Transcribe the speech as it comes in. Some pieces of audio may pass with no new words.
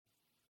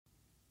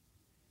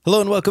Hello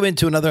and welcome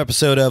into another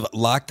episode of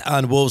Locked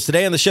on Wolves.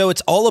 Today on the show,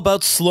 it's all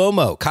about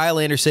slow-mo. Kyle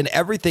Anderson,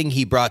 everything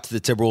he brought to the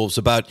Timberwolves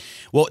about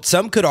what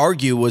some could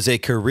argue was a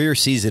career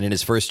season in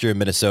his first year in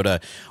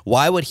Minnesota,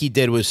 why what he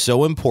did was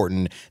so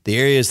important, the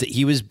areas that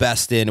he was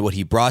best in, what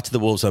he brought to the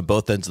Wolves on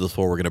both ends of the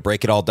floor. We're going to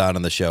break it all down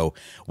on the show.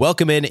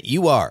 Welcome in.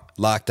 You are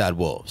Locked on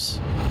Wolves.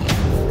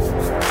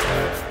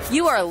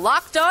 You are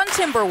Locked on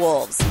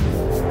Timberwolves,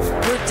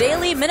 your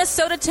daily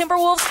Minnesota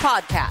Timberwolves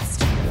podcast.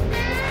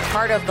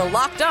 Part of the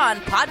Locked On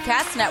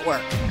Podcast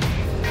Network.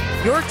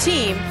 Your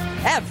team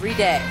every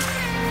day.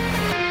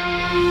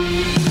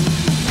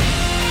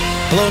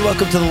 Hello and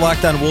welcome to the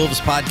Locked On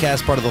Wolves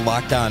podcast, part of the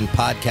Locked On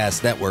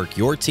Podcast Network.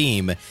 Your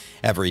team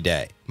every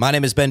day. My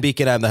name is Ben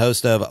Beacon. I'm the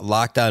host of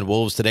Locked On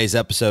Wolves. Today's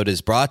episode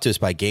is brought to us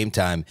by Game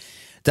Time.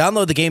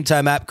 Download the Game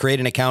Time app, create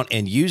an account,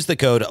 and use the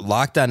code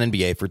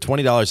LOCKEDONNBA for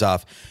 $20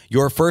 off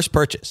your first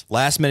purchase.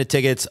 Last minute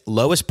tickets,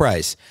 lowest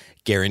price,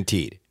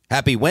 guaranteed.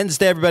 Happy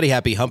Wednesday, everybody.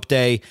 Happy Hump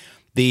Day.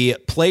 The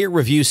player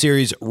review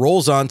series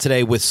rolls on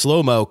today with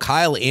slow-mo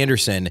Kyle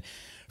Anderson.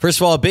 First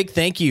of all, a big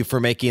thank you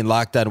for making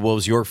Locked On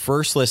Wolves your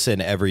first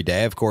listen every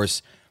day. Of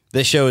course,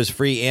 this show is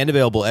free and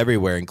available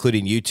everywhere,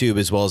 including YouTube,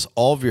 as well as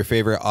all of your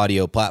favorite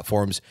audio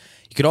platforms.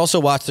 You can also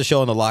watch the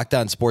show on the Locked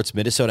On Sports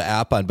Minnesota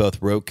app on both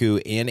Roku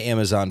and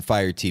Amazon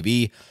Fire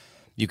TV.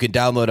 You can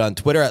download on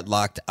Twitter at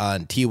Locked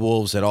On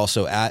T-Wolves and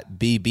also at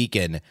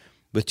BBeacon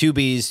with two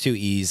B's, two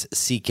E's,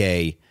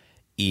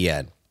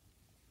 C-K-E-N.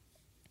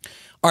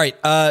 All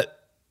right,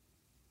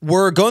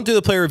 we're going through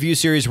the player review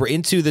series. We're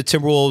into the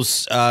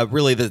Timberwolves,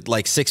 really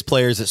the six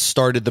players that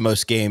started the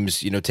most games,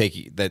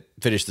 that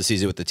finished the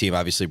season with the team,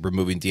 obviously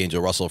removing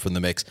D'Angelo Russell from the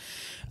mix.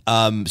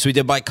 So we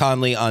did Mike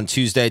Conley on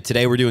Tuesday.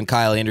 Today we're doing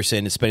Kyle Anderson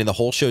and spending the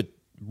whole show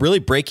really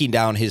breaking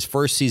down his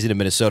first season in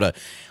Minnesota.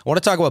 I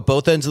want to talk about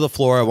both ends of the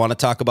floor. I want to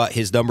talk about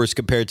his numbers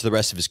compared to the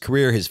rest of his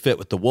career, his fit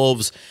with the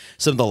Wolves,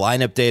 some of the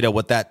lineup data,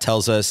 what that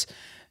tells us,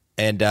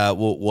 and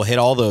we'll hit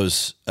all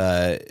those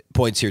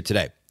points here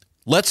today.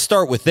 Let's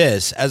start with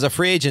this. As a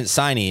free agent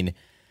signing,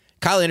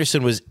 Kyle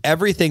Anderson was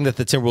everything that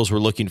the Timberwolves were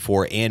looking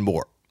for and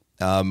more.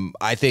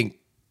 I think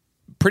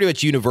pretty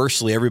much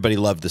universally everybody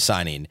loved the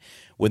signing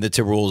when the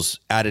Timberwolves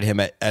added him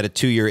at a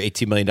 2-year,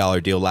 $18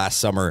 million deal last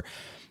summer.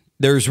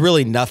 There's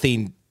really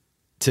nothing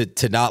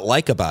to not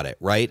like about it,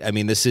 right? I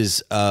mean, this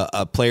is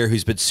a player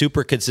who's been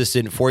super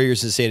consistent, 4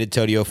 years in San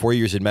Antonio, 4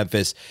 years in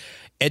Memphis,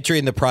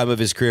 entering the prime of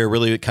his career,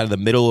 really kind of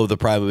the middle of the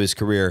prime of his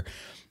career.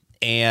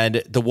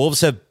 And the Wolves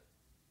have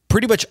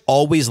pretty much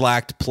always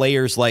lacked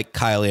players like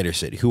Kyle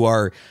Anderson, who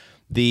are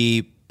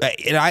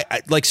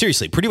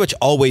seriously, pretty much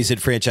always in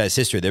franchise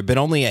history. There have been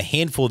only a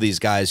handful of these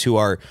guys who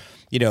are,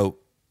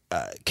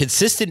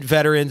 consistent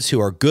veterans who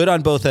are good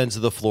on both ends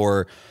of the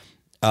floor,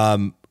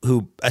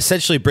 who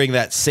essentially bring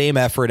that same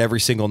effort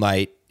every single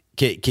night,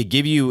 can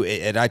give you,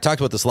 and I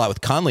talked about this a lot with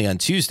Conley on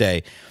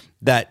Tuesday,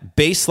 that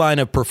baseline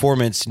of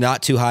performance,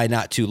 not too high,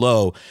 not too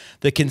low,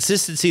 the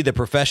consistency, the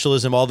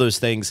professionalism, all those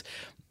things.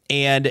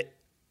 And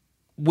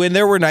when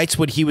there were nights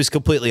when he was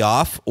completely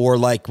off, or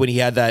like when he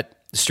had that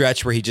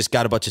stretch where he just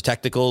got a bunch of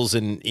technicals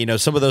and,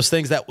 some of those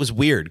things, that was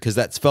weird because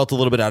that felt a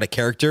little bit out of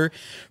character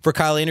for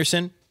Kyle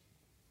Anderson.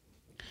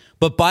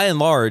 But by and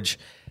large,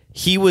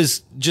 he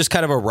was just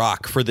kind of a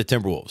rock for the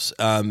Timberwolves.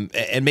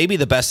 And maybe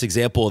the best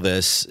example of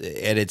this,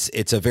 and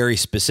it's a very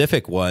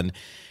specific one,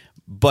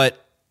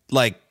 but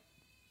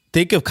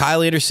think of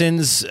Kyle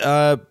Anderson's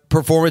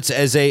performance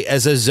as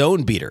a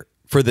zone beater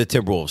for the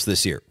Timberwolves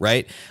this year,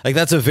 right?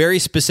 That's a very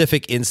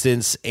specific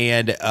instance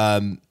and,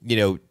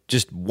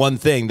 just one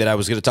thing that I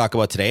was going to talk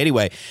about today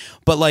anyway.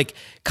 But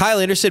Kyle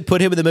Anderson,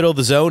 put him in the middle of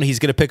the zone. He's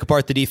going to pick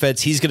apart the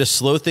defense. He's going to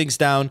slow things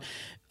down,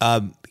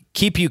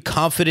 keep you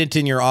confident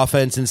in your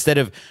offense instead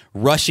of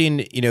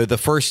rushing, the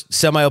first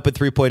semi-open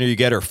three-pointer you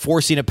get or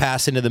forcing a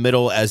pass into the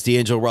middle as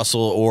D'Angelo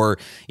Russell or,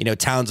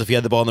 Towns, if he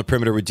had the ball on the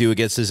perimeter, would do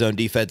against his own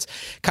defense.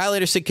 Kyle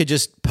Anderson could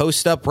just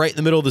post up right in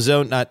the middle of the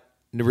zone, not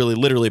really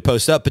literally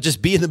post up, but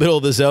just be in the middle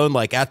of the zone,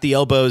 at the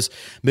elbows,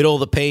 middle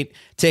of the paint,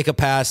 take a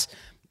pass,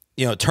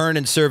 turn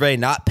and survey,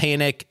 not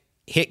panic,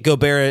 hit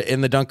Gobert in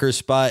the dunker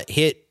spot,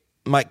 hit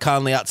Mike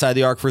Conley outside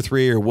the arc for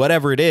three or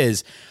whatever it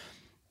is.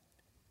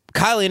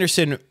 Kyle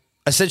Anderson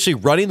essentially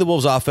running the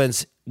Wolves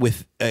offense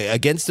with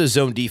against the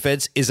zone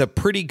defense is a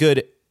pretty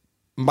good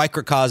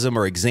microcosm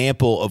or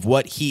example of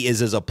what he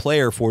is as a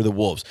player for the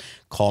Wolves,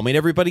 calming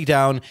everybody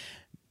down,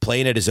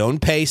 playing at his own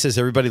pace, as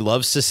everybody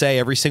loves to say.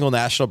 Every single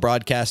national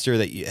broadcaster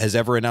that has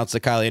ever announced the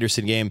Kyle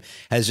Anderson game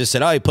has just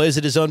said, he plays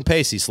at his own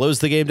pace. He slows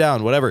the game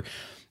down, whatever.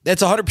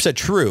 That's 100%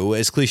 true,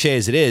 as cliche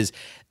as it is.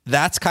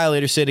 That's Kyle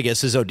Anderson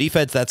against his own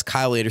defense. That's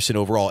Kyle Anderson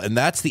overall. And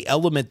that's the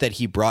element that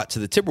he brought to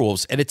the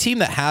Timberwolves. And a team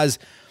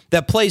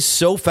that plays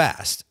so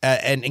fast.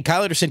 And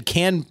Kyle Anderson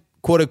can,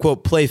 quote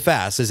unquote, play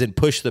fast, as in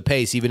push the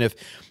pace, even if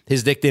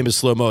his nickname is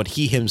slow-mo and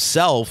he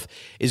himself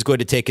is going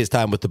to take his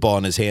time with the ball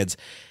in his hands.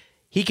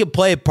 He can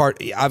play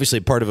obviously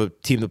part of a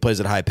team that plays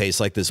at a high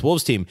pace like this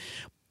Wolves team.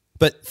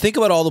 But think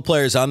about all the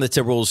players on the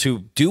Timberwolves who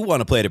do want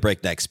to play at a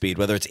breakneck speed,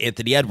 whether it's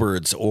Anthony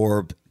Edwards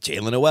or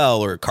Jalen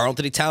Noel or Karl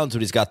Anthony Towns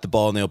when he's got the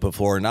ball in the open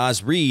floor,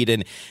 Naz Reid.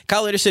 And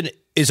Kyle Anderson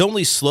is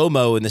only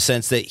slow-mo in the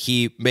sense that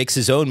he makes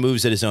his own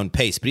moves at his own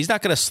pace, but he's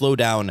not going to slow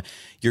down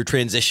your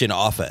transition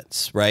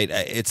offense, right?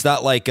 It's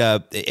not like,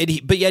 but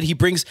yet he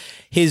brings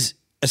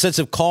a sense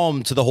of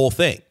calm to the whole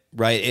thing,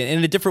 right?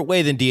 In a different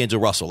way than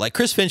D'Angelo Russell. Like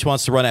Chris Finch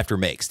wants to run after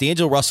makes.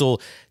 D'Angelo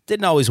Russell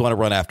didn't always want to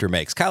run after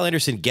makes. Kyle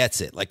Anderson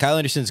gets it. Like Kyle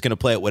Anderson's going to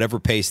play at whatever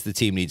pace the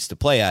team needs to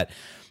play at.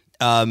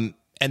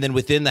 And then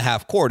within the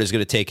half court is going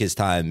to take his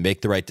time,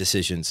 make the right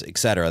decisions, et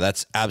cetera.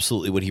 That's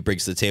absolutely what he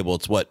brings to the table.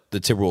 It's what the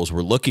Timberwolves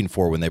were looking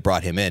for when they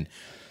brought him in.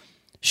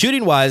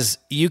 Shooting-wise,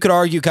 you could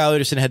argue Kyle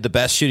Anderson had the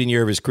best shooting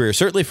year of his career,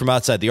 certainly from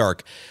outside the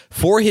arc.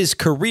 For his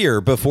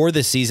career before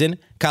this season,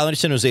 Kyle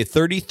Anderson was a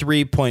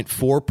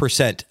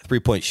 33.4%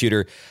 three-point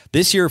shooter.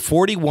 This year,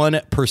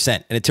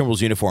 41% in a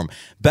Timberwolves uniform.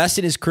 Best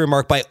in his career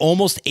mark by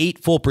almost 8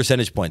 full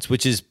percentage points,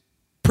 which is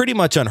pretty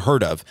much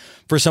unheard of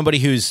for somebody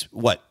who's,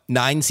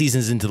 9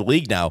 seasons into the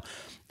league now.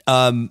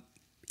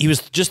 He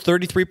was just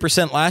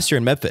 33% last year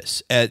in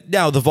Memphis.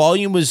 Now, the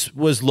volume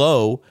was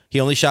low.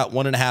 He only shot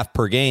 1.5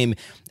 per game,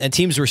 and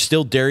teams were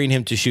still daring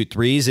him to shoot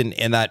threes,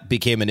 and that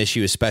became an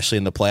issue, especially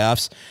in the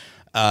playoffs.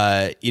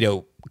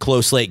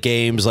 Close late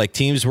games, like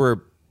teams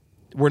were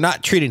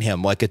not treating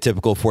him like a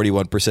typical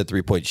 41%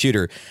 three-point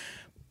shooter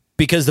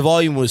because the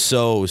volume was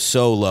so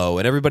low,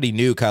 and everybody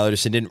knew Kyle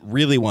Anderson didn't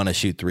really want to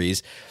shoot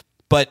threes.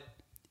 But,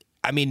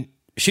 I mean,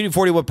 shooting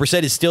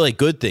 41% is still a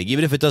good thing,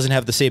 even if it doesn't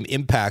have the same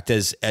impact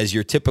as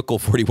your typical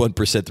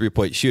 41%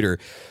 three-point shooter.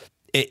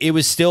 It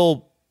was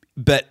still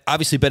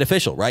obviously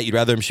beneficial, right? You'd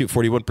rather him shoot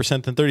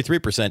 41% than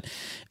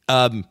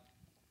 33%.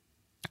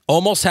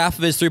 Almost half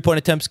of his three-point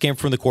attempts came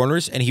from the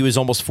corners, and he was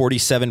almost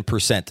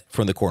 47%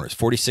 from the corners,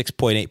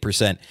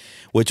 46.8%,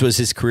 which was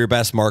his career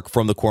best mark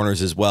from the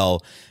corners as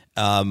well.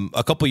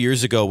 A couple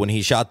years ago when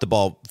he shot the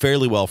ball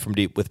fairly well from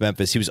deep with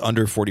Memphis, he was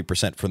under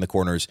 40% from the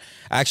corners.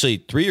 Actually,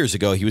 3 years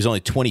ago, he was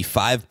only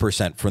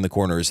 25% from the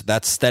corners.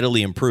 That's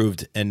steadily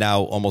improved and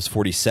now almost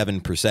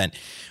 47%,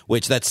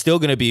 which that's still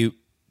going to be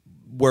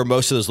where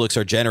most of those looks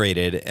are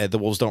generated. The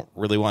Wolves don't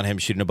really want him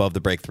shooting above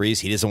the break threes.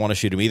 He doesn't want to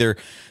shoot them either.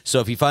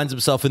 So if he finds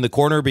himself in the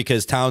corner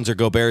because Towns or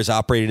Gobert is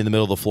operating in the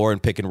middle of the floor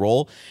and pick and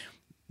roll,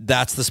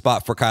 that's the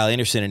spot for Kyle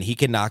Anderson, and he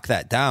can knock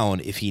that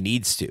down if he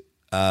needs to.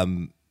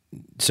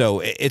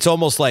 So it's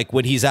almost like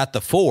when he's at the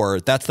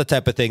 4, that's the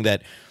type of thing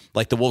that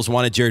like the Wolves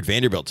wanted Jared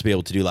Vanderbilt to be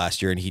able to do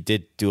last year, and he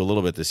did do a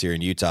little bit this year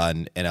in Utah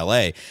and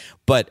LA.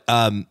 But,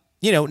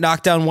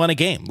 knock down 1 a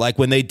game. Like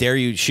when they dare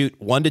you shoot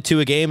 1 to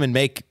 2 a game and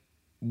make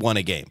 1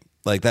 a game.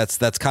 Like that's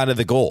kind of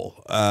the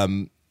goal,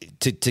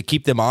 to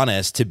keep them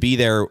honest, to be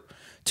there,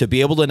 to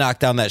be able to knock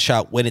down that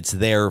shot when it's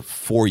there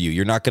for you.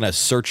 You're not going to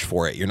search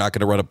for it. You're not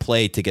going to run a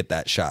play to get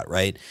that shot,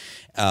 right?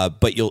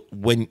 But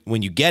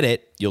when you get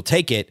it, you'll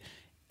take it,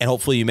 and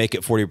hopefully you make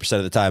it 40%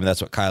 of the time. And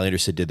that's what Kyle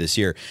Anderson did this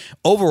year.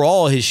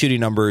 Overall, his shooting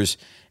numbers,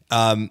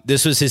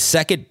 this was his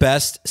second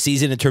best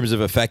season in terms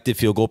of effective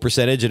field goal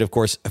percentage, and of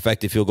course,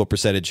 effective field goal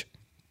percentage.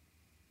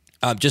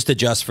 Just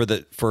adjust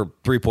for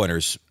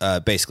three-pointers,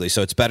 basically.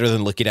 So it's better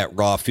than looking at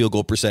raw field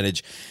goal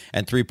percentage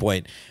and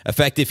three-point.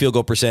 Effective field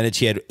goal percentage,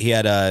 he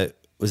had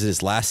was it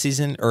his last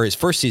season or his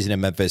first season in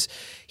Memphis?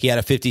 He had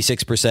a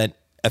 56%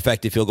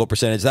 effective field goal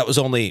percentage. That was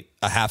only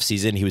a half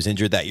season. He was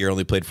injured that year,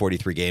 only played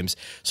 43 games.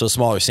 So a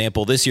smaller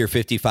sample. This year,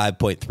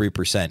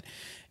 55.3%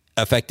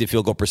 effective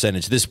field goal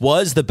percentage. This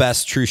was the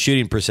best true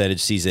shooting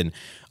percentage season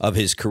of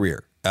his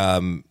career.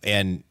 And,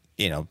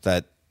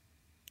 that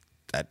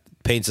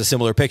paints a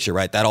similar picture,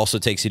 right? That also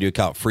takes into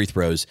account free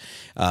throws.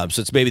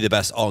 So it's maybe the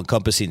best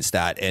all-encompassing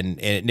stat, and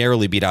it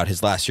narrowly beat out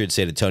his last year in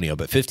San Antonio,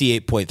 but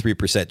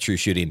 58.3% true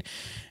shooting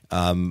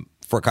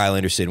for Kyle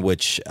Anderson,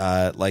 which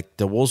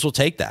the Wolves will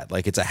take that.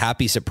 Like it's a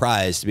happy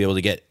surprise to be able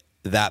to get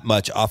that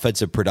much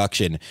offensive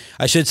production.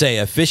 I should say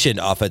efficient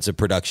offensive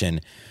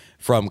production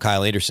from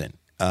Kyle Anderson.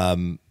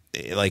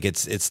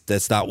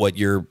 That's not what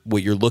you're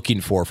looking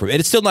for from, and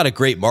it's still not a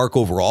great mark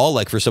overall,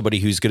 like for somebody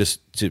who's going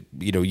to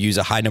use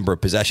a high number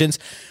of possessions,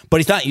 but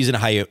he's not using a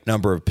high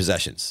number of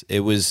possessions. It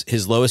was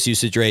his lowest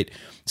usage rate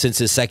since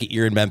his second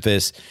year in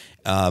Memphis,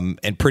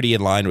 and pretty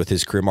in line with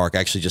his career mark,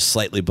 actually just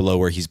slightly below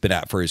where he's been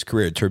at for his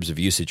career in terms of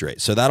usage rate.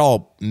 So that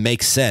all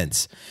makes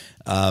sense.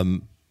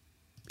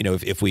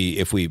 If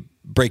we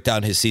break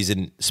down his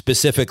season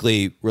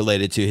specifically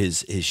related to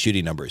his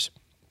shooting numbers.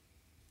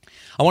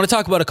 I want to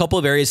talk about a couple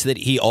of areas that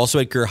he also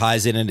had career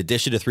highs in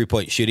addition to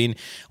three-point shooting.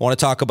 I want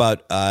to talk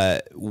about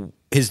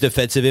his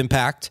defensive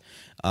impact,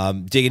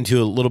 dig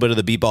into a little bit of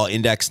the B-ball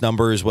index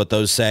numbers, what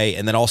those say,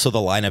 and then also the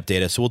lineup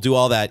data. So we'll do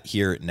all that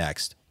here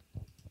next.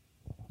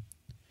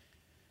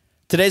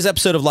 Today's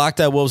episode of Locked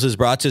On Wolves is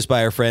brought to us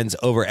by our friends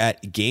over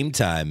at Game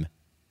Time.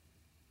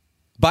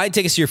 Buying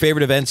tickets to your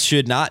favorite events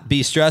should not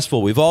be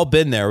stressful. We've all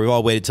been there. We've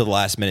all waited till the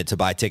last minute to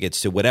buy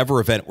tickets to whatever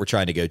event we're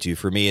trying to go to.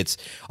 For me, it's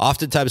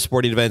oftentimes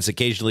sporting events,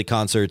 occasionally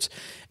concerts.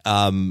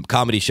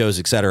 comedy shows,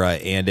 etc.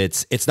 And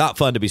it's not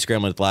fun to be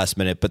scrambling at the last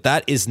minute, but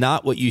that is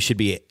not what you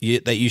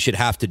should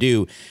have to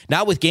do.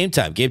 Not with Game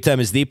Time. Game Time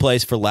is the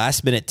place for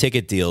last minute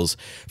ticket deals.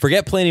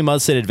 Forget planning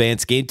months in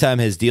advance. Game Time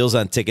has deals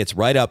on tickets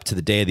right up to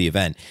the day of the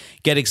event.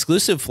 Get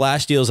exclusive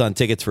flash deals on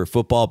tickets for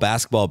football,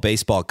 basketball,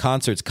 baseball,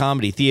 concerts,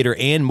 comedy, theater,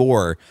 and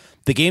more.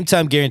 The Game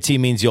Time guarantee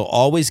means you'll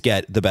always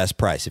get the best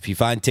price. If you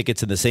find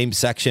tickets in the same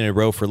section and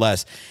row for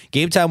less,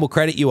 Game Time will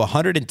credit you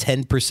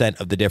 110%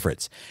 of the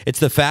difference. It's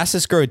the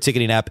fastest growing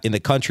ticketing app in the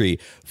country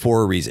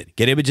for a reason.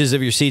 Get images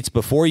of your seats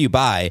before you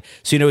buy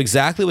so you know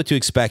exactly what to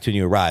expect when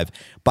you arrive.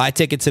 Buy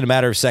tickets in a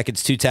matter of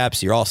seconds, 2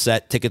 taps, you're all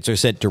set. Tickets are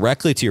sent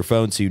directly to your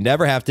phone so you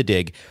never have to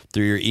dig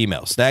through your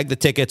email. Snag the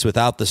tickets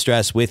without the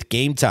stress with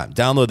Game Time.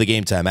 Download the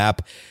Game Time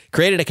app,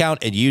 create an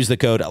account, and use the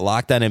code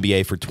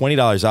LOCKEDONNBA for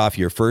 $20 off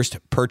your first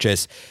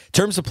purchase.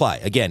 Terms apply.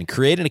 Again,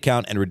 create an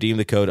account and redeem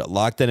the code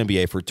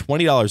LOCKEDONNBA for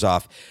 $20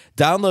 off.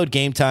 Download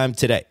Game Time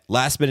today.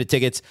 Last minute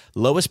tickets,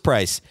 lowest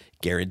price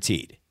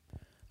guaranteed.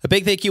 A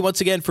big thank you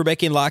once again for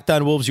making Locked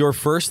On Wolves your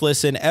first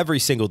listen every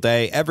single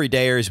day. Every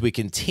day as we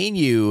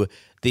continue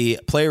the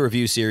player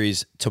review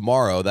series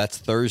tomorrow. That's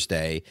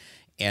Thursday.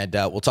 And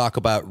we'll talk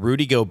about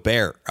Rudy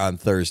Gobert on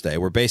Thursday.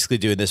 We're basically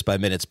doing this by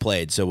minutes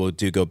played. So we'll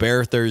do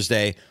Gobert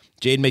Thursday,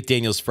 Jaden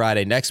McDaniels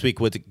Friday. Next week,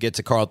 we'll get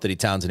to Karl Anthony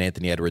Towns and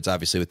Anthony Edwards.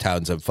 Obviously, with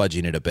Towns, I'm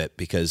fudging it a bit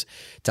because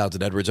Towns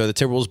and Edwards are the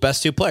Timberwolves'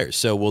 best 2 players.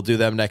 So we'll do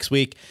them next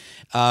week.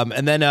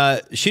 And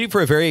then shooting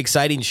for a very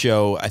exciting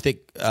show, I think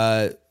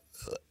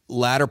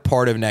latter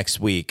part of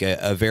next week,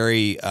 a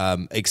very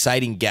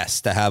exciting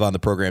guest to have on the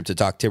program to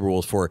talk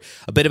Timberwolves for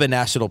a bit of a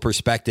national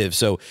perspective.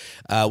 So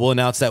we'll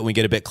announce that when we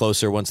get a bit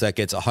closer once that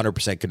gets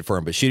 100%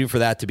 confirmed. But shooting for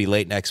that to be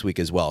late next week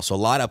as well. So a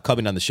lot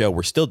upcoming on the show.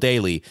 We're still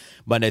daily,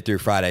 Monday through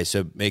Friday.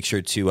 So make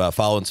sure to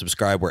follow and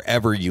subscribe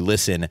wherever you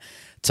listen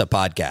to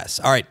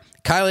podcasts. All right,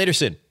 Kyle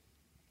Anderson.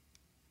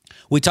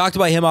 We talked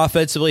about him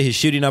offensively, his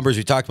shooting numbers.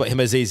 We talked about him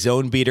as a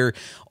zone beater.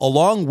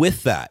 Along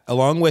with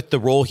the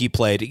role he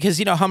played, because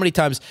you know how many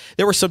times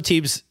there were some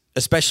teams,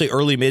 especially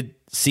early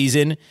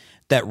mid-season,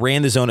 that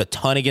ran the zone a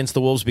ton against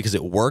the Wolves because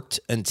it worked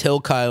until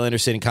Kyle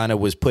Anderson kind of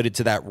was put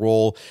into that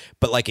role.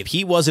 But like if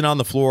he wasn't on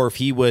the floor, if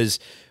he was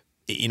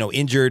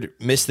injured,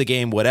 missed the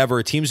game,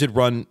 whatever, teams would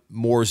run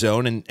more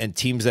zone, and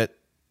teams that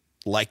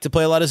like to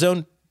play a lot of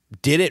zone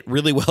did it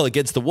really well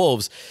against the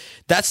Wolves.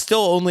 That's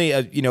still only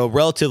a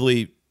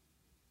relatively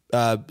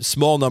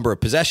small number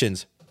of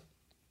possessions,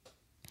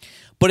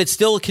 but it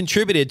still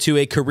contributed to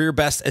a career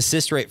best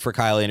assist rate for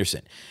Kyle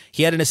Anderson.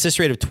 He had an assist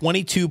rate of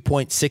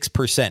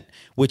 22.6%,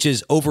 which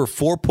is over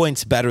 4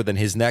 points better than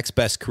his next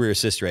best career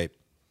assist rate.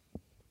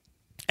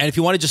 And if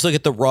you want to just look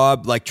at the raw,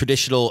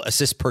 traditional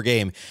assists per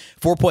game,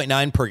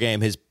 4.9 per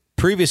game, his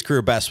previous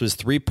career best was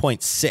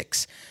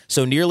 3.6.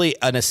 So nearly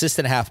an assist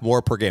and a half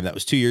more per game. That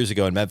was 2 years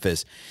ago in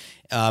Memphis.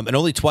 And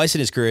only twice in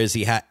his career has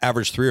he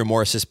averaged 3 or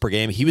more assists per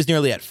game. He was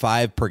nearly at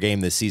 5 per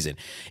game this season.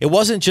 It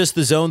wasn't just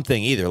the zone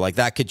thing either.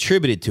 That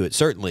contributed to it,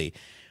 certainly.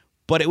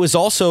 But it was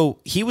also,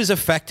 he was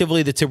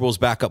effectively the Timberwolves'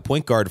 backup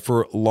point guard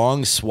for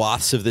long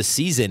swaths of this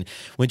season.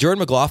 When Jordan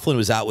McLaughlin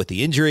was out with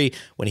the injury,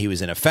 when he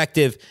was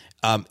ineffective,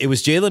 it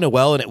was Jalen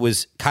Noel and it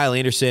was Kyle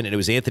Anderson and it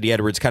was Anthony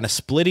Edwards kind of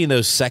splitting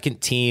those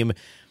second-team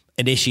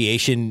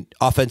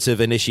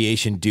offensive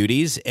initiation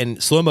duties,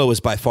 and Slow-Mo was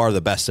by far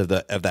the best of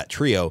that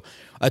trio.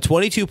 A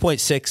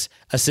 22.6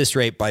 assist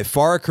rate, by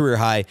far a career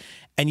high,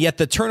 and yet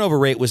the turnover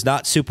rate was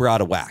not super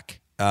out of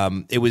whack.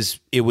 It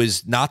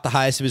was not the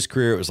highest of his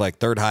career. It was like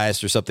third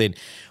highest or something.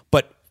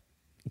 But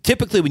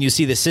typically when you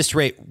see the assist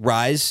rate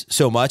rise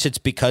so much, it's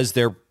because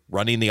they're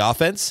running the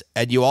offense,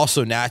 and you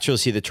also naturally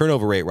see the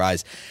turnover rate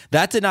rise.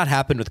 That did not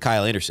happen with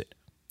Kyle Anderson.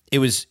 It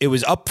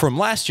was up from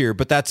last year,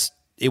 but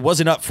it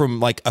wasn't up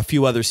from a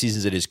few other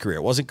seasons in his career.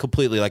 It wasn't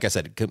completely, like I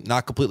said,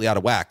 not completely out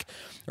of whack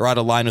or out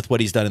of line with what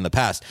he's done in the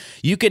past.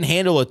 You can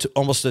handle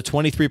almost a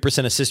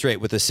 23% assist rate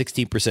with a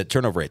 16%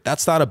 turnover rate.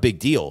 That's not a big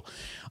deal.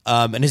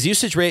 And his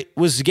usage rate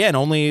was, again,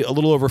 only a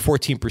little over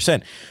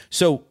 14%.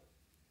 So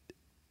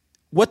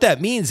what that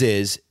means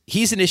is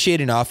he's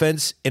initiating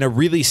offense in a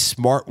really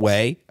smart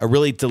way, a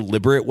really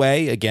deliberate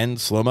way. Again,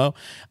 slow-mo.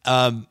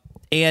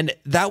 And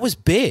that was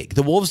big.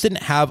 The Wolves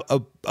didn't have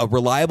a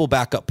reliable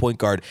backup point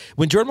guard.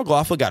 When Jordan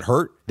McLaughlin got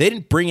hurt, they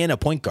didn't bring in a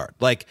point guard.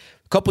 A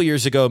couple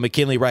years ago,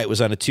 McKinley Wright was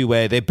on a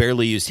 2-way. They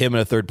barely used him in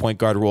a third point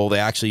guard role. They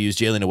actually used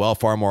Jalen Noel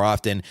far more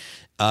often.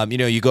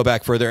 You go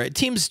back further.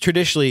 Teams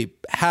traditionally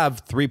have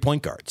 3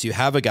 point guards. You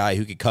have a guy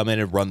who could come in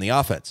and run the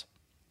offense.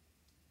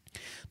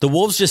 The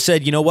Wolves just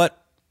said, you know what?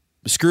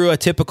 Screw a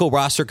typical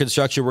roster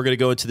construction. We're going to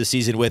go into the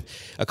season with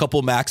a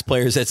couple max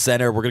players at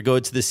center. We're going to go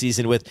into the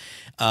season with,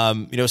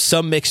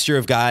 some mixture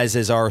of guys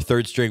as our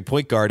third string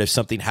point guard if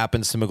something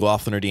happens to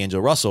McLaughlin or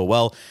D'Angelo Russell.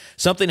 Well,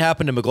 something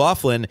happened to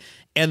McLaughlin,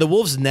 and the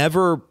Wolves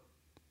never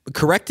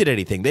corrected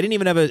anything. They didn't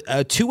even have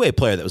a two-way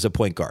player that was a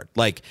point guard.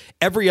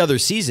 Every other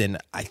season,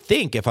 I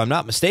think, if I'm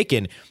not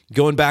mistaken,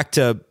 going back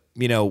to,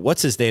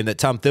 what's his name that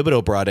Tom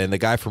Thibodeau brought in, the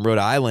guy from Rhode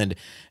Island,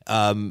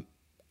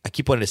 I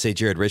keep wanting to say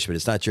Jared Richmond.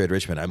 It's not Jared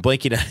Richmond. I'm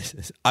blanking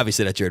on,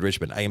 obviously not Jared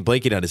Richmond. I am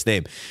blanking on his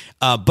name.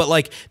 But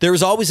like there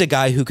was always a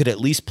guy who could at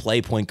least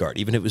play point guard,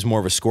 even if it was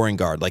more of a scoring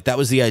guard. Like that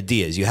was the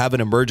idea, is you have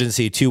an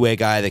emergency two-way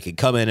guy that could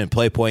come in and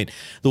play point.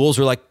 The Wolves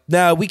were like,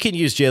 no, we can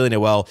use Jalen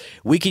Noel.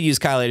 We can use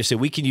Kyle Anderson.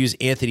 We can use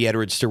Anthony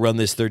Edwards to run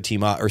this third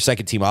team or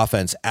second team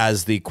offense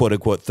as the quote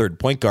unquote third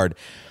point guard.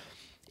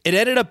 It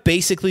ended up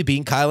basically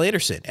being Kyle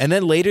Anderson. And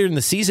then later in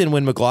the season,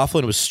 when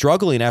McLaughlin was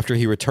struggling after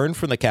he returned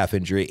from the calf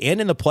injury and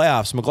in the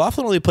playoffs,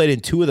 McLaughlin only played in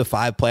 2 of the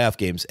 5 playoff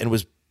games and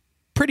was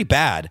pretty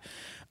bad.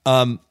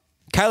 Kyle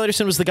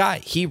Anderson was the guy.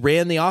 He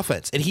ran the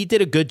offense and he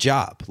did a good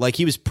job. Like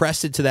he was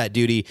pressed into that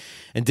duty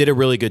and did a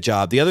really good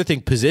job. The other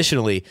thing,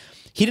 positionally,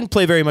 he didn't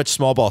play very much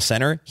small ball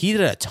center. He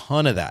did a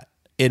ton of that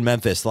in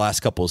Memphis the last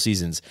couple of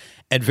seasons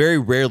and very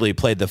rarely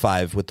played the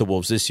 5 with the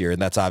Wolves this year.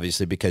 And that's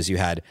obviously because you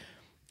had,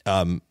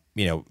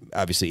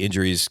 obviously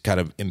injuries kind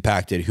of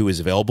impacted who was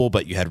available,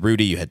 but you had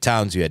Rudy, you had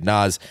Towns, you had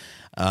Nas,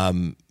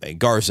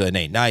 Garza,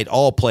 Nate Knight,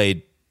 all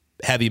played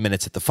heavy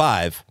minutes at the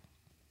 5.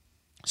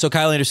 So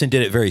Kyle Anderson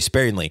did it very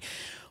sparingly,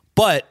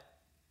 but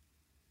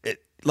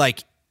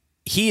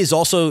he is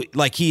also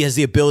like, he has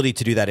the ability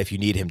to do that if you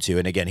need him to.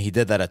 And again, he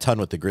did that a ton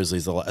with the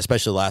Grizzlies,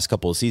 especially the last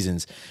couple of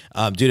seasons,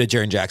 due to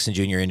Jaren Jackson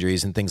Jr.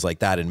 injuries and things like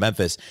that in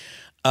Memphis.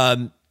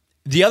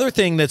 The other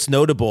thing that's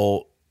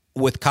notable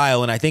with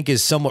Kyle, and I think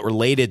is somewhat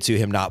related to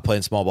him not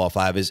playing small ball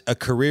 5, is a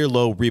career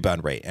low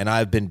rebound rate. And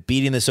I've been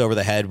beating this over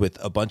the head with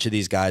a bunch of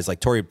these guys. Like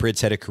Torrey Prince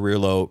had a career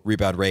low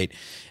rebound rate.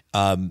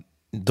 The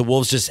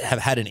Wolves just have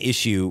had an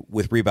issue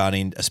with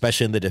rebounding,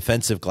 especially in the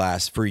defensive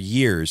glass, for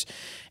years.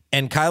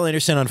 And Kyle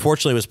Anderson,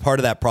 unfortunately, was part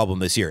of that problem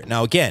this year.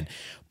 Now, again,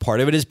 part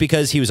of it is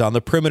because he was on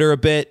the perimeter a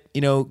bit,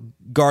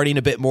 guarding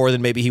a bit more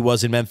than maybe he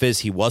was in Memphis.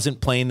 He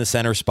wasn't playing the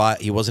center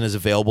spot. He wasn't as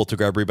available to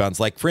grab rebounds.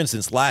 Like, for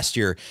instance, last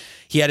year,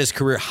 he had his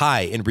career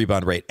high in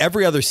rebound rate.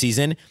 Every other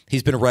season,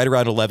 he's been right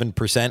around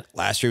 11%.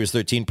 Last year was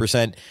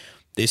 13%.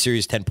 This year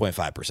is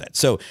 10.5%.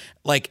 So,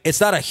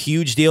 it's not a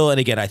huge deal. And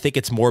again, I think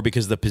it's more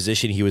because of the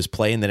position he was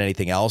playing than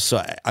anything else.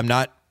 So I'm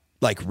not,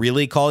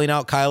 really calling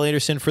out Kyle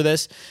Anderson for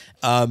this.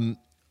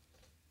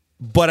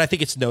 But I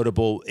think it's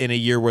notable in a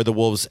year where the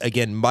Wolves,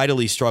 again,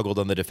 mightily struggled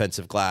on the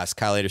defensive glass.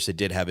 Kyle Anderson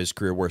did have his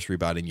career worst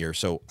rebounding year,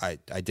 so I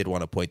did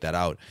want to point that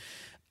out.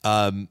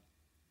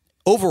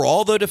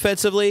 Overall, though,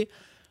 defensively,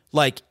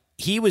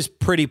 he was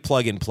pretty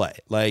plug and play.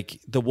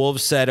 The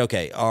Wolves said,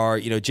 okay,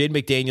 Jaden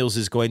McDaniels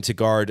is going to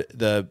guard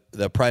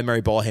the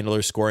primary ball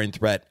handler scoring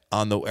threat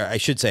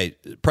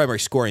primary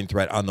scoring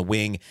threat on the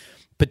wing.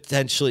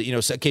 Potentially,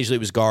 so occasionally it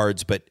was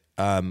guards, but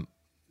that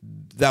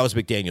was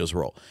McDaniels'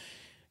 role.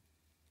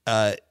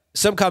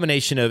 Some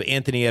combination of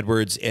Anthony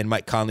Edwards and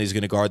Mike Conley is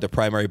going to guard the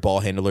primary ball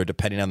handler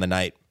depending on the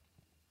night,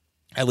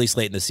 at least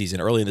late in the season.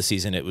 Early in the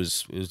season, it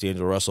was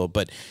D'Angelo Russell.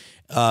 But,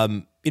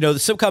 some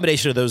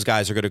combination of those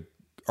guys are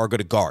going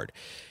to guard.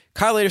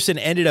 Kyle Anderson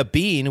ended up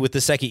being, with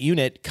the second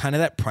unit, kind of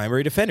that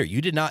primary defender.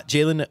 You did not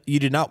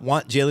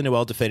want Jalen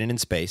Noel defending in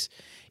space.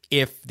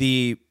 If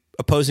the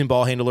opposing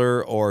ball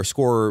handler or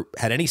scorer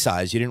had any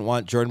size, you didn't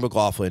want Jordan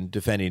McLaughlin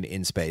defending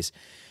in space.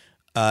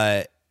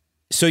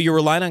 So you're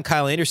relying on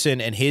Kyle Anderson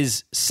and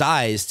his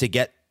size to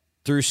get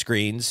through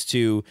screens,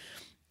 to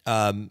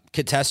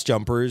contest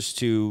jumpers,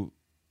 to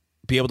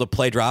be able to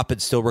play drop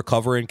and still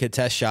recover and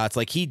contest shots.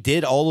 He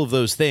did all of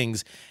those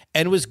things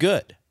and was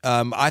good.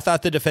 I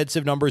thought the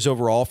defensive numbers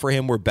overall for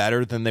him were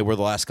better than they were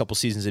the last couple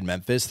seasons in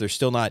Memphis. They're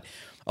still not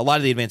 – a lot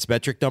of the advanced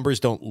metric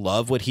numbers don't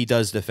love what he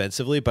does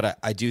defensively, but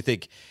I do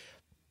think –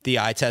 the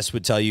eye test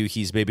would tell you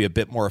he's maybe a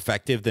bit more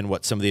effective than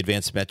what some of the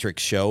advanced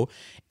metrics show.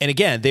 And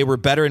again, they were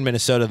better in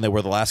Minnesota than they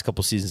were the last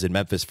couple seasons in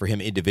Memphis for him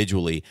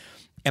individually.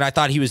 And I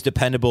thought he was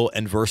dependable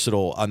and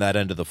versatile on that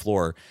end of the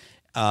floor.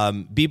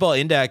 B-Ball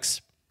Index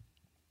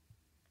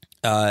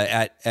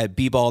at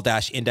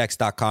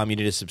bball-index.com. You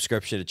need a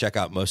subscription to check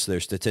out most of their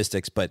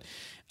statistics, but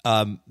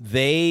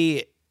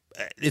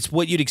it's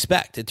what you'd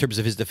expect in terms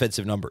of his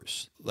defensive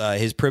numbers.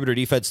 His perimeter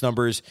defense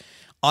numbers,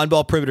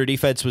 on-ball perimeter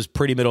defense was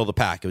pretty middle of the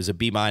pack. It was a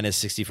B-,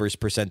 61st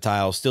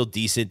percentile, still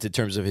decent in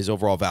terms of his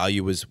overall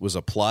value was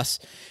a plus,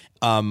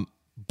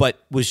 but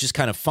was just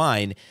kind of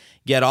fine.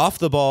 Yet off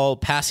the ball,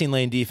 passing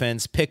lane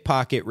defense,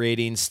 pickpocket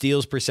rating,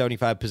 steals per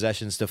 75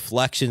 possessions,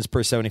 deflections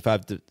per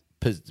 75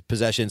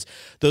 possessions,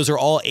 those are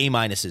all A-.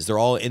 They're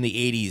all in the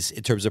 80s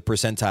in terms of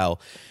percentile.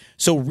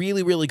 So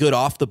really, really good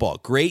off the ball.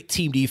 Great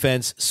team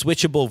defense,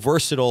 switchable,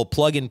 versatile,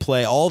 plug and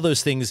play, all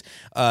those things.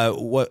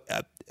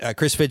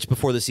 Chris Fitch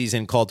before the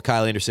season called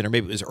Kyle Anderson, or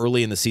maybe it was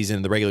early in the season,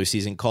 in the regular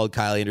season, called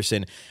Kyle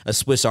Anderson a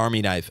Swiss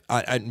Army knife,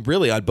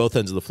 really on both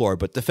ends of the floor.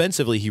 But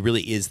defensively, he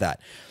really is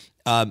that.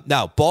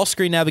 Now, ball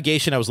screen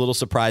navigation, I was a little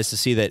surprised to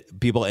see that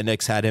B-Ball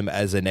Index had him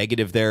as a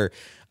negative there,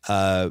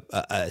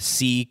 a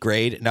C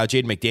grade. Now,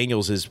 Jaden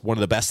McDaniels is one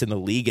of the best in the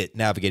league at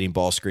navigating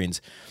ball screens.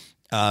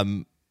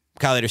 Kyle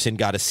Anderson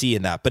got a C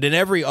in that. But in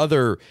every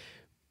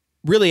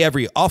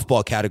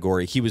off-ball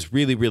category, he was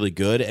really, really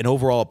good and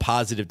overall a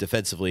positive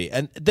defensively.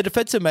 And the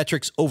defensive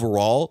metrics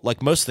overall,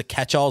 most of the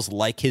catch-alls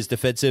like his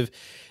defensive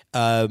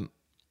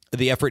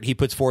the effort he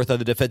puts forth on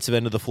the defensive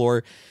end of the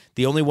floor.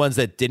 The only ones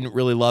that didn't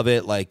really love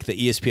it, like the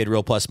ESPN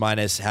Real Plus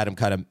Minus, had him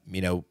kind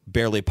of,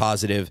 barely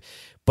positive.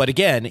 But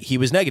again, he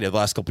was negative the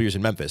last couple years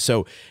in Memphis.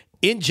 So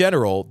in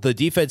general, the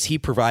defense he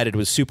provided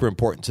was super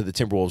important to the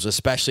Timberwolves,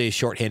 especially a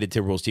shorthanded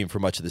Timberwolves team for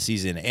much of the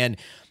season. And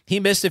he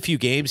missed a few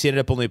games. He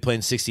ended up only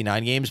playing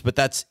 69 games,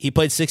 but he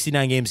played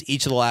 69 games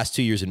each of the last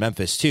 2 years in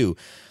Memphis too.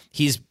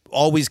 He's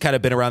always kind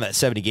of been around that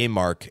 70-game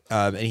mark,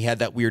 and he had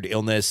that weird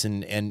illness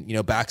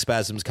and back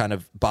spasms kind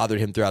of bothered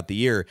him throughout the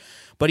year.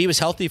 But he was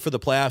healthy for the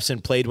playoffs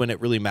and played when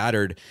it really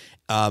mattered.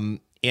 And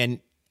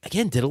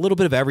again, did a little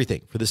bit of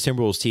everything for this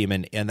Timberwolves team,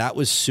 and that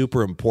was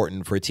super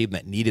important for a team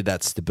that needed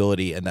that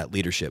stability and that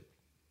leadership.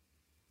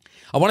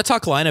 I want to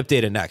talk lineup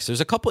data next.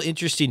 There's a couple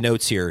interesting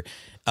notes here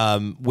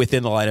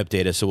within the lineup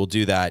data, so we'll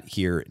do that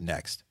here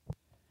next.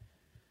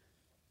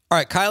 All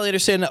right, Kyle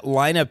Anderson,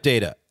 lineup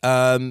data.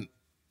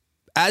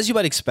 As you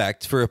might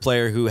expect for a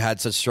player who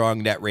had such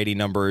strong net rating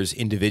numbers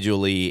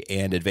individually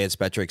and advanced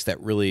metrics that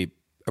really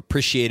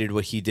appreciated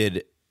what he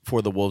did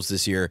for the Wolves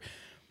this year,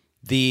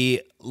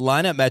 the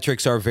lineup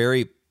metrics are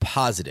very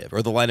positive,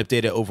 or the lineup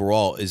data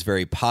overall is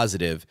very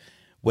positive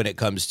when it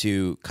comes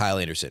to Kyle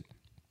Anderson.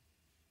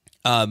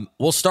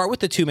 We'll start with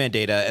the two-man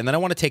data, and then I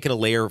want to take it a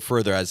layer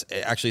further, as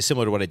actually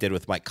similar to what I did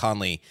with Mike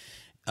Conley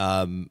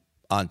on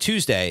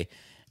Tuesday,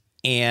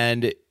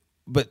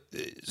 but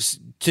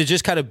to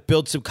just kind of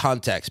build some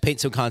context, paint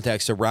some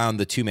context around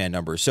the two-man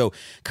numbers. So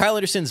Kyle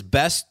Anderson's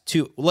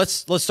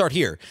let's start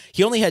here.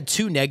 He only had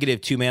 2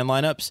 negative two-man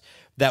lineups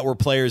that were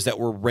players that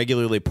were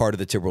regularly part of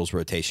the Timberwolves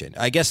rotation.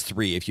 I guess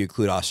 3 if you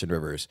include Austin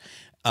Rivers.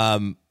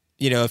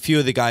 A few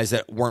of the guys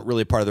that weren't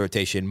really part of the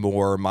rotation,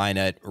 Moore,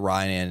 Minot,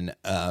 Ryan,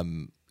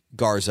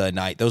 Garza,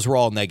 Knight, those were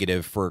all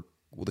negative for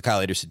the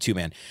Kyle Anderson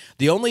two-man.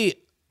 The only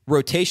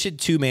rotation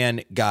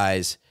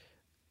guys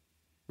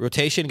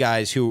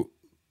who,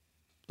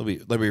 let me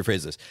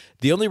rephrase this.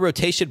 The only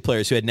rotation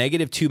players who had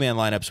negative two-man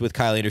lineups with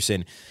Kyle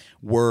Anderson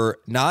were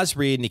Naz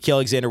Reid, Nickeil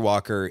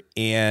Alexander-Walker,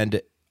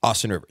 and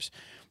Austin Rivers.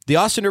 The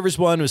Austin Rivers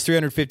one was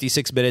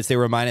 356 minutes. They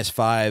were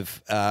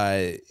 -5.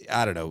 I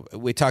don't know.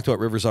 We talked about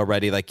Rivers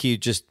already. Like, he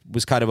just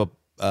was kind of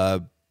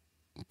a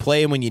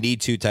play when you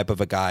need to type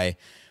of a guy.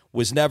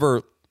 Was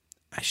never,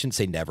 I shouldn't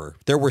say never.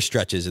 There were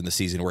stretches in the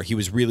season where he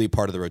was really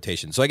part of the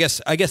rotation. So I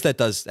guess that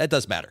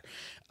does matter.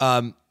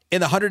 In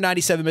the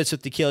 197 minutes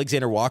with Nickeil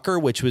Alexander-Walker,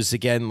 which was,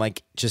 again,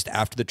 like just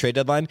after the trade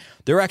deadline,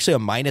 they were actually a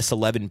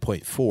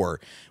 -11.4,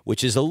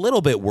 which is a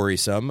little bit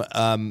worrisome.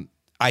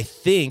 I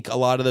think a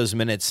lot of those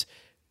minutes,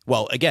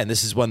 well, again,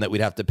 this is one that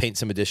we'd have to paint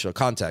some additional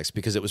context,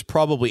 because it was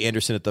probably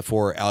Anderson at the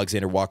 4,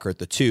 Alexander-Walker at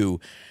the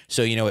 2.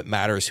 So, it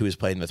matters who was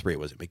playing the 3.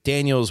 Was it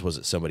McDaniels? Was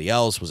it somebody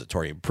else? Was it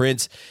Taurean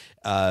Prince?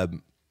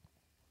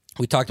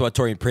 We talked about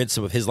Taurean Prince.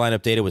 Some of his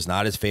lineup data was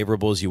not as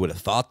favorable as you would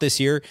have thought this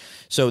year.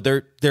 So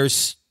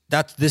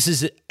this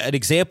is an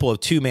example of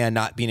two-man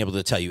not being able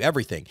to tell you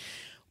everything.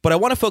 But I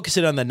want to focus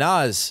it on the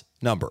Naz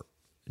number.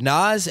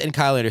 Naz and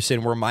Kyle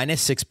Anderson were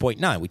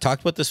 -6.9. We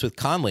talked about this with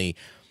Conley.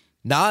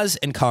 Naz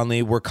and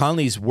Conley were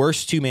Conley's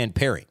worst two-man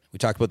pairing. We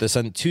talked about this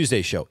on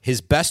Tuesday's show.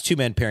 His best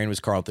two-man pairing was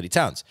Karl-Anthony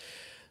Towns.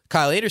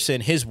 Kyle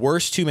Anderson, his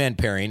worst two-man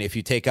pairing, if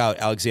you take out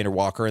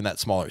Alexander-Walker in that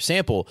smaller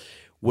sample,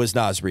 was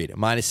Naz Reid,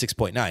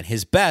 -6.9.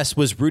 His best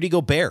was Rudy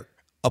Gobert.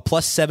 A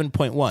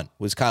 +7.1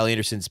 was Kyle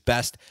Anderson's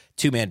best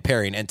two-man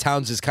pairing, and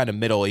Towns is kind of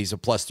middle. He's a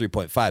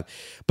 +3.5.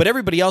 But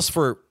everybody else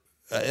for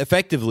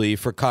Anderson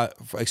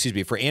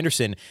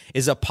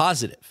is a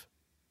positive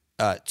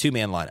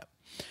two-man lineup.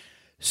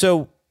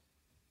 So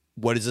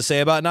what does this say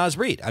about Naz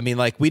Reid? I mean,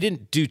 like, we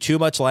didn't do too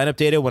much lineup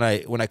data when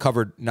I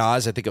covered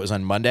Naz. I think it was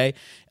on Monday.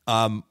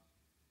 But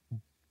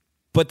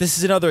this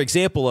is another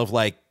example of,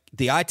 like,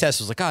 the eye test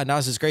was like,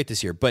 Naz is great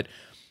this year. But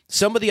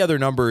some of the other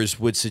numbers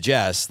would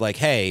suggest, like,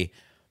 hey,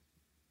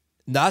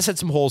 Naz had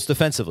some holes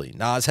defensively.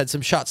 Naz had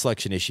some shot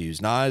selection issues.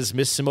 Naz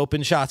missed some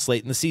open shots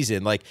late in the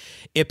season. Like,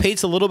 it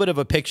paints a little bit of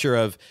a picture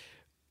of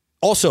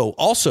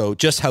also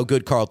just how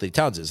good Karl-Anthony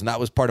Towns is. And that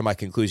was part of my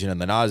conclusion on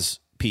the Naz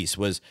piece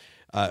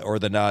or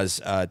the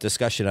Naz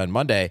discussion on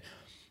Monday,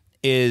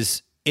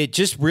 is it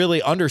just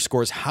really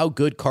underscores how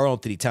good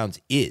Karl-Anthony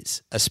Towns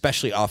is,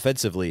 especially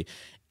offensively,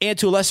 and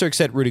to a lesser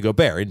extent, Rudy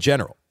Gobert in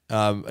general.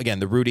 Again,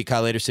 the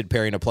Rudy-Kyle Anderson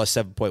pairing, a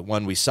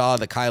 +7.1. We saw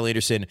the Kyle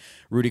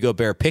Anderson-Rudy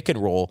Gobert pick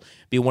and roll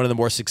be one of the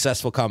more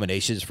successful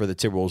combinations for the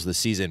Timberwolves this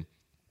season.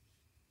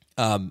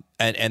 And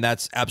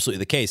that's absolutely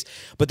the case.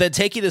 But then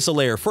taking this a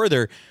layer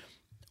further,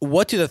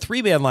 what do the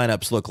three-man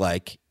lineups look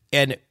like?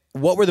 And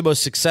what were the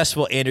most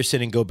successful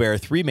Anderson and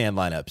Gobert three-man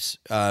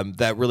lineups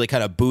that really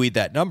kind of buoyed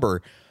that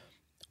number?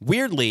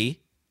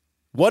 Weirdly,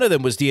 one of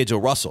them was D'Angelo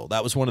Russell.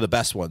 That was one of the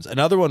best ones.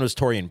 Another one was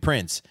Taurean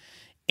Prince.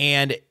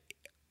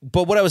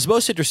 But what I was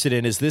most interested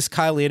in is this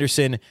Kyle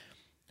Anderson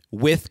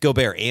with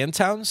Gobert and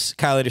Towns,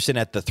 Kyle Anderson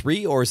at the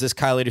 3, or is this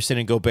Kyle Anderson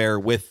and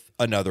Gobert with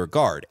another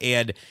guard?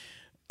 And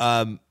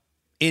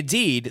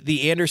indeed,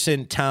 the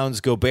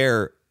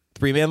Anderson-Towns-Gobert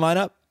three-man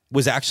lineup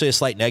was actually a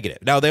slight negative.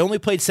 Now, they only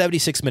played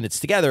 76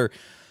 minutes together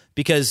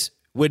because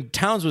when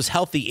Towns was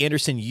healthy,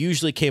 Anderson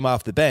usually came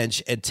off the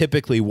bench and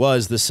typically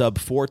was the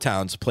sub-4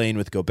 Towns playing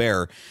with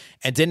Gobert,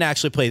 and didn't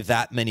actually play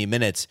that many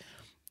minutes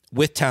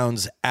with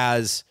Towns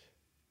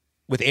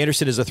with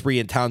Anderson as a 3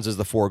 and Towns as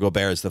the 4,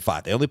 Gobert as the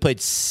 5. They only played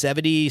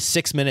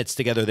 76 minutes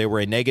together. They were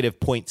a negative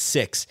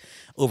 0.6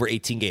 over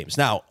 18 games.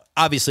 Now,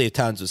 obviously, if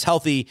Towns was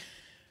healthy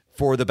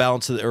for the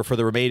balance of for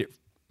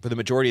the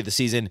majority of the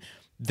season,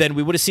 then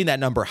we would have seen that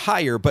number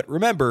higher. But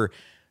remember,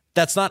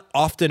 that's not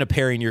often a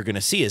pairing you're going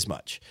to see as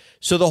much.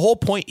 So the whole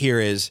point here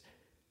is,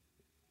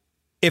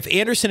 if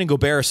Anderson and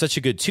Gobert are such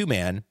a good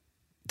 2-man,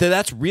 then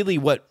that's really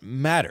what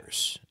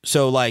matters.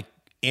 So like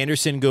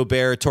Anderson,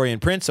 Gobert, Taurean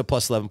Prince, a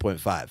plus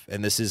 11.5.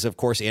 And this is, of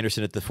course,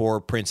 Anderson at the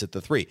 4, Prince at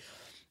the 3.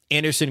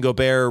 Anderson,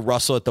 Gobert,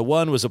 Russell at the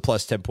 1 was a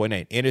plus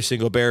 10.8. Anderson,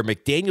 Gobert,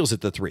 McDaniels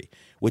at the 3,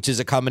 which is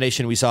a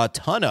combination we saw a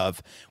ton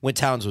of when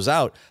Towns was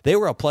out. They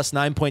were a plus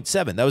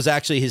 9.7. That was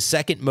actually his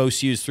second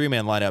most used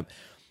 3-man lineup.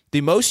 The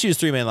most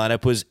used 3-man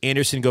lineup was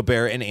Anderson,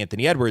 Gobert, and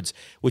Anthony Edwards,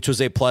 which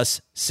was a plus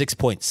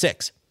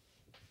 6.6.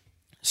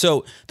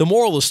 So the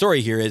moral of the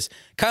story here is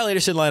Kyle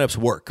Anderson lineups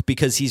work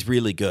because he's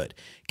really good.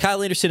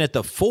 Kyle Anderson at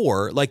the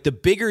 4, like the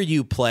bigger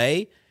you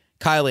play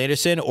Kyle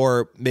Anderson,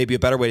 or maybe a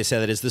better way to say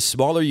that is the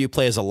smaller you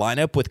play as a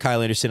lineup with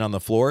Kyle Anderson on the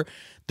floor,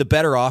 the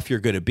better off you're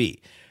going to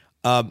be.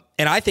 And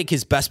I think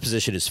his best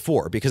position is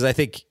 4, because I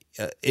think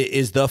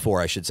is the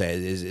 4, I should say,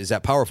 is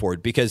that power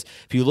forward. Because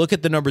if you look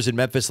at the numbers in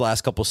Memphis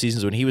last couple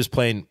seasons when he was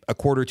playing a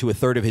quarter to a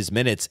third of his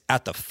minutes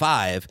at the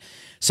 5,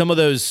 some of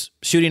those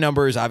shooting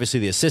numbers, obviously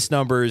the assist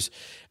numbers,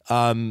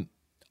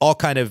 all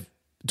kind of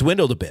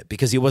dwindled a bit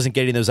because he wasn't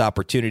getting those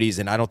opportunities,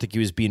 and I don't think he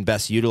was being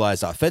best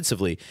utilized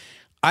offensively.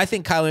 I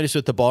think Kyle Anderson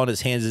with the ball in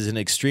his hands is an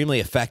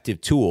extremely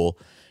effective tool.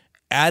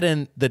 Add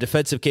in the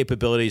defensive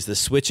capabilities, the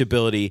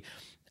switchability,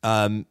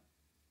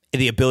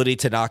 the ability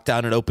to knock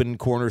down an open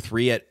corner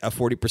 3 at a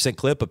 40%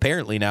 clip.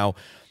 Apparently now,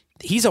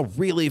 he's a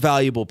really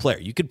valuable player.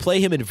 You could play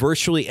him in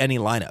virtually any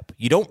lineup.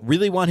 You don't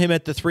really want him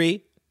at the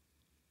 3,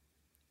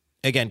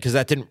 again, because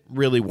that didn't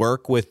really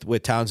work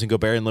with Towns and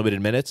Gobert in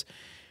limited minutes.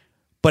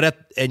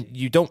 And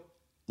you don't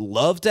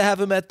love to have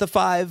him at the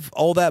 5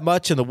 all that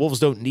much, and the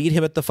Wolves don't need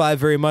him at the 5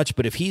 very much.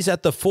 But if he's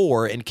at the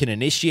 4 and can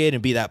initiate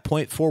and be that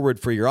point forward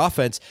for your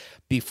offense,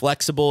 be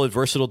flexible and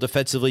versatile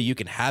defensively, you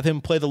can have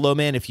him play the low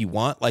man if you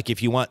want. Like if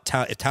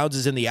Towns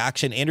is in the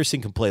action,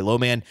 Anderson can play low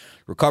man,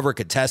 recover,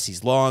 contest.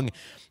 He's long.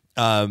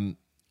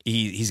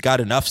 He's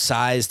got enough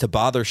size to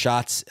bother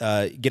shots,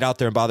 get out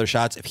there and bother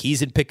shots. If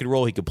he's in pick and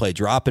roll, he can play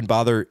drop and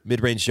bother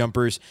mid-range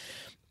jumpers.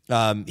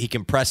 He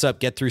can press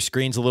up, get through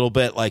screens a little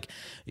bit, like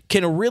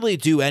can really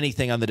do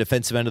anything on the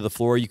defensive end of the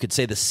floor. You could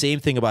say the same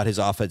thing about his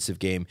offensive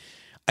game.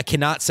 I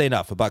cannot say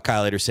enough about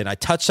Kyle Anderson. I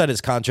touched on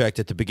his contract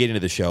at the beginning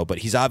of the show, but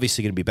he's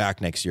obviously going to be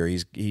back next year.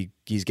 He's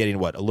getting a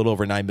little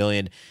over $9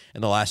 million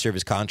in the last year of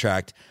his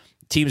contract.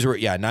 Teams were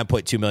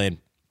 $9.2 million.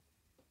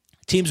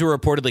 Teams were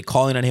reportedly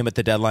calling on him at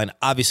the deadline.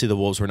 Obviously, the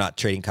Wolves were not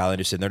trading Kyle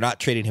Anderson. They're not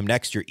trading him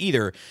next year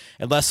either,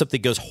 unless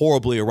something goes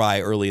horribly awry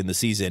early in the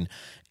season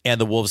and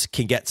the Wolves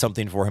can get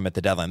something for him at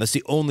the deadline. That's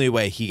the only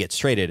way he gets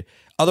traded.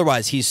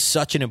 Otherwise, he's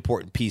such an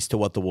important piece to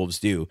what the Wolves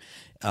do.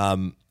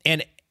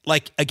 And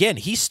like, again,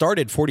 he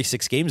started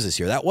 46 games this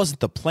year. That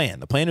wasn't the plan.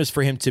 The plan was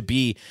for him to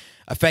be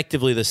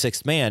effectively the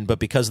 6th man, but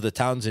because of the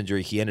Towns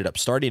injury, he ended up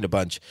starting a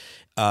bunch,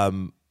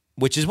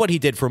 which is what he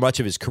did for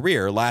much of his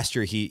career. Last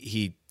year,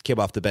 he came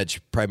off the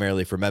bench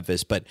primarily for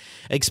Memphis, but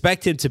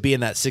expect him to be in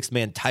that 6th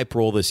man type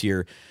role this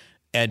year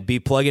and be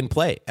plug and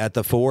play at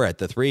the 4, at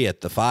the 3,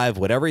 at the 5,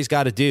 whatever he's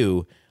got to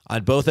do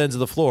on both ends of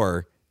the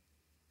floor.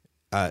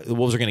 The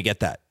Wolves are going to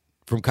get that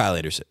from Kyle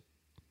Anderson.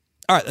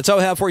 All right, that's all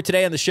we have for you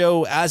today on the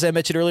show. As I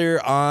mentioned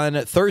earlier,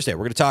 on Thursday,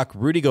 we're going to talk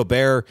Rudy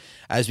Gobert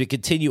as we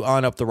continue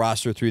on up the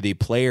roster through the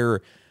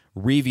player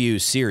review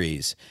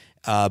series.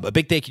 A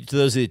big thank you to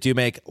those that do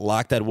make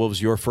Locked On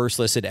Wolves your first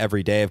listen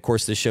every day. Of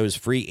course, this show is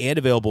free and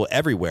available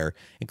everywhere,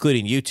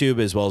 including YouTube,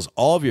 as well as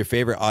all of your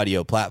favorite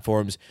audio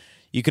platforms.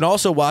 You can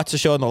also watch the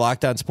show on the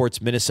Locked On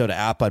Sports Minnesota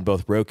app on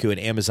both Roku and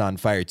Amazon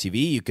Fire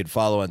TV. You can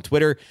follow on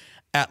Twitter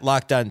at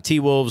Locked On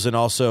T-Wolves and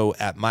also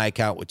at my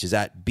account, which is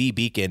at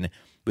bbeacon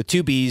with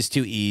 2 B's,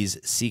 2 E's,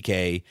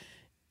 CKEN.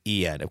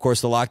 Of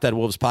course, the Locked On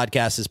Wolves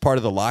podcast is part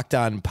of the Locked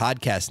On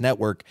Podcast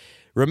Network.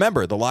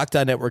 Remember, the Locked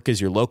On Network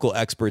is your local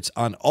experts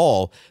on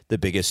all the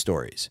biggest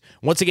stories.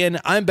 Once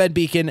again, I'm Ben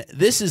Beacon.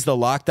 This is the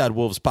Locked On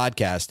Wolves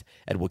podcast,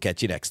 and we'll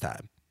catch you next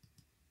time.